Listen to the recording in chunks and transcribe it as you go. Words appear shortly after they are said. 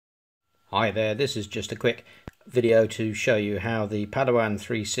Hi there, this is just a quick video to show you how the Padawan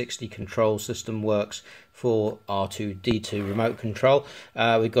 360 control system works for R2-D2 remote control.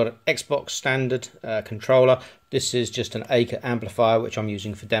 We've got an Xbox standard controller. This is just an Acre amplifier which I'm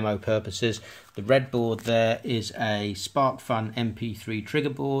using for demo purposes. The red board there is a SparkFun MP3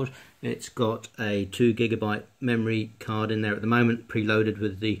 trigger board. It's got a 2 GB memory card in there at the moment, preloaded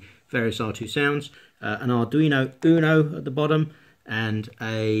with the various R2 sounds, an Arduino Uno at the bottom, and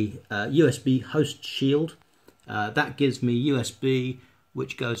a USB host shield. That gives me USB,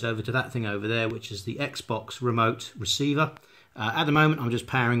 which goes over to that thing over there, which is the Xbox remote receiver. At the moment I'm just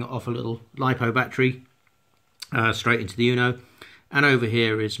powering off a little LiPo battery straight into the Uno, and over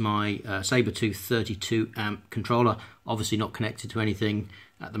here is my Sabertooth 32 amp controller, obviously not connected to anything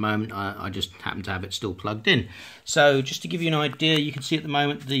at the moment. I just happen to have it still plugged in. So just to give you an idea, you can see at the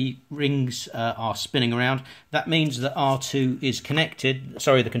moment the rings are spinning around. That means that R2 is connected,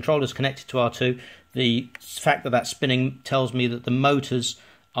 sorry, the controller is connected to R2. The fact that that's spinning tells me that the motors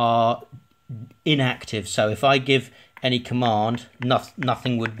are inactive. So if I give any command,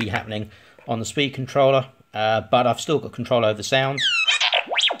 nothing would be happening on the speed controller, but I've still got control over the sounds.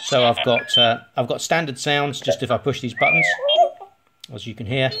 So I've got standard sounds just if I push these buttons, as you can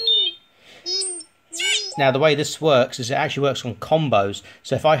hear. Now the way this works is it actually works on combos.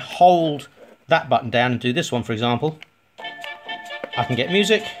 So if I hold that button down and do this one, for example, I can get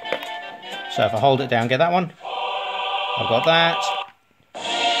music. So if I hold it down, get that one, I've got that,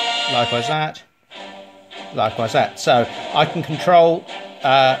 likewise that, likewise that. So I can control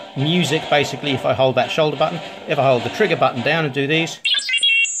music basically if I hold that shoulder button. If I hold the trigger button down and do these,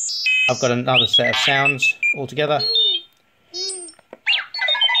 I've got another set of sounds altogether.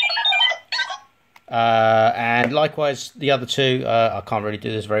 And likewise the other two, I can't really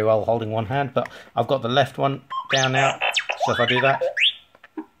do this very well holding one hand, but I've got the left one down now. So if I do that,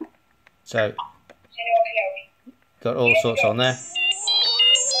 so got all sorts on there.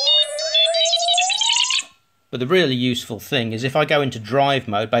 But the really useful thing is if I go into drive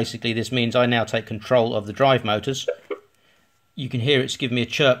mode, basically this means I now take control of the drive motors. You can hear it's giving me a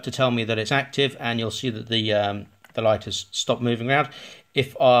chirp to tell me that it's active, and you'll see that the light has stopped moving around.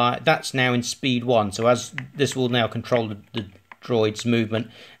 If that's now in speed 1, so as this will now control the droid's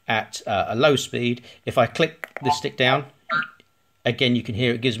movement at a low speed. If I click the stick down, again you can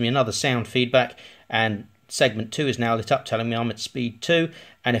hear it gives me another sound feedback, and segment 2 is now lit up telling me I'm at speed 2.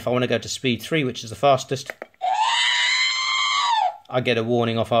 And if I want to go to speed 3, which is the fastest, I get a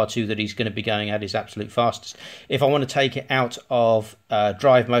warning off R2 that he's going to be going at his absolute fastest. If I want to take it out of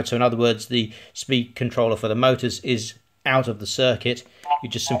drive mode, so in other words the speed controller for the motors is out of the circuit, you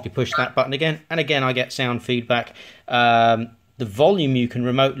just simply push that button again, and again I get sound feedback. The volume you can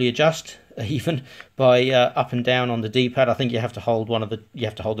remotely adjust even by up and down on the D-pad. I think you have to hold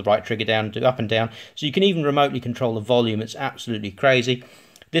the right trigger down and do up and down, so you can even remotely control the volume. It's absolutely crazy.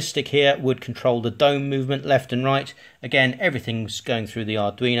 This stick here would control the dome movement left and right. Again, everything's going through the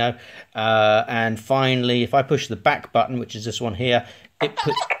Arduino. And finally, if I push the back button, which is this one here, it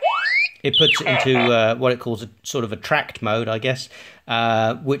puts it into what it calls a sort of a tracked mode, I guess,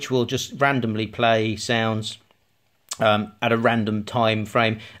 which will just randomly play sounds at a random time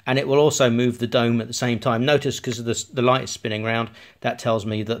frame, and it will also move the dome at the same time. Notice, because of the light is spinning around, that tells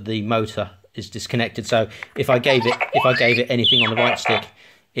me that the motor is disconnected. So if I gave it anything on the right stick,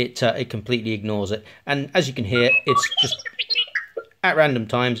 it completely ignores it. And as you can hear, it's just at random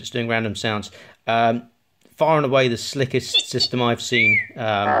times, it's doing random sounds. Far and away the slickest system I've seen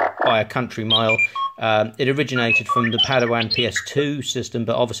by a country mile. It originated from the Padawan PS2 system,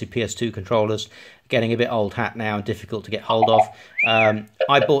 but obviously PS2 controllers are getting a bit old hat now and difficult to get hold of.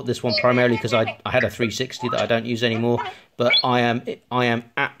 I bought this one primarily because I had a 360 that I don't use anymore, but I am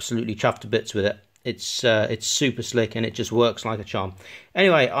absolutely chuffed to bits with it. It's super slick and it just works like a charm.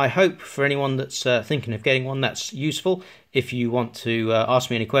 Anyway, I hope for anyone that's thinking of getting one, that's useful. If you want to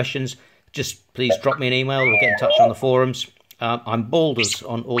ask me any questions, just please drop me an email or get in touch on the forums. I'm Balders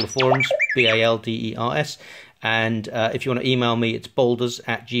on all the forums, B-A-L-D-E-R-S, and if you want to email me, it's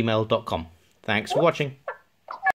balders@gmail.com. Thanks for watching.